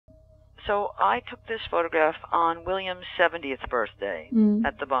So I took this photograph on William's 70th birthday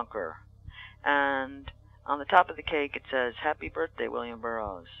at the bunker. And on the top of the cake it says, "Happy birthday, William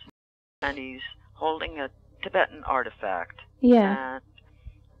Burroughs." And he's holding a Tibetan artifact. Yeah. And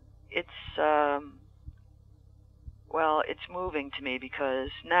it's, well, it's moving to me because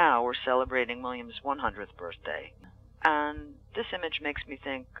now we're celebrating William's 100th birthday. And this image makes me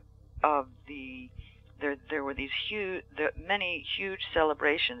think of there were these many huge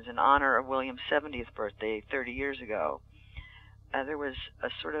celebrations in honor of William's 70th birthday 30 years ago. There was a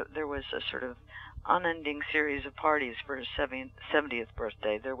sort of unending series of parties for his 70th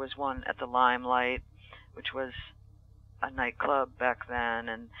birthday. There was one at the Limelight, which was a nightclub back then,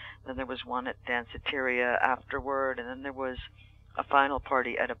 and then there was one at Danceteria afterward, and then there was a final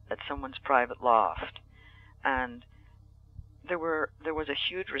party at someone's private loft. And there was a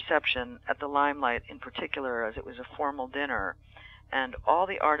huge reception at the Limelight in particular, as it was a formal dinner, and all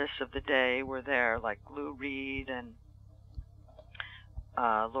the artists of the day were there, like Lou Reed and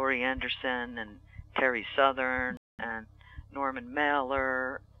Laurie Anderson and Terry Southern and Norman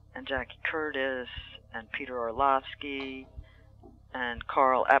Mailer and Jackie Curtis and Peter Orlovsky and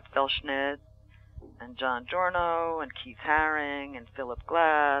Carl Apfelschnitt and John Giorno and Keith Haring and Philip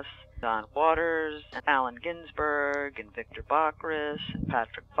Glass, Don Waters and Allen Ginsberg and Victor Bockris and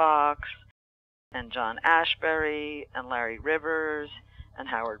Patrick Fox and John Ashbery and Larry Rivers and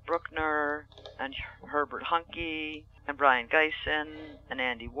Howard Bruckner and Herbert Huncke and Brian Geisen and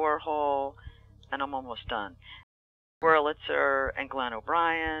Andy Warhol, and I'm almost done. Wurlitzer and Glenn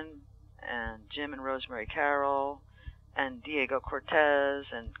O'Brien and Jim and Rosemary Carroll and Diego Cortez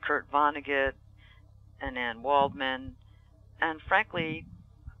and Kurt Vonnegut and Ann Waldman. And frankly,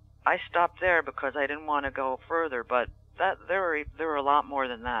 I stopped there because I didn't want to go further, but there were a lot more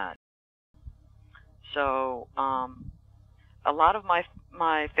than that. So a lot of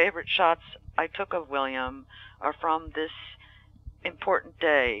my favorite shots I took of William are from this important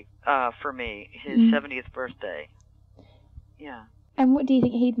day for me, his 70th birthday. Yeah. And what do you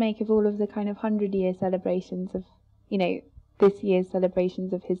think he'd make of all of the kind of 100-year celebrations of, this year's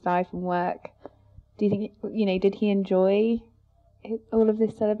celebrations of his life and work? Do you think, did he enjoy all of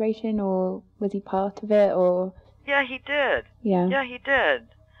this celebration, or was he part of it, or? Yeah, he did. Yeah, he did.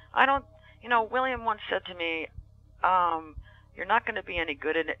 I don't, William once said to me, you're not going to be any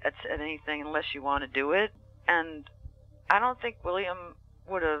good at anything unless you want to do it. And I don't think William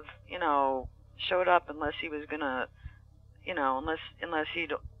would have, showed up unless he was going to, unless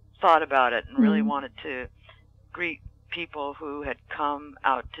he'd thought about it and really wanted to greet people who had come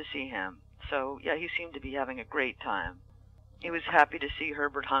out to see him. So, yeah, he seemed to be having a great time. He was happy to see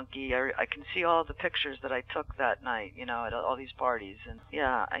Herbert Huncke. I can see all the pictures that I took that night, at all these parties. And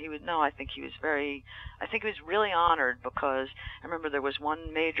yeah, I think he was really honored, because I remember there was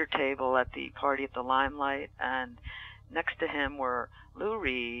one major table at the party at the Limelight, and next to him were Lou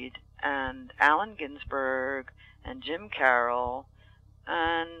Reed and Allen Ginsberg and Jim Carroll,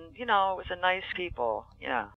 and, it was a nice people, yeah.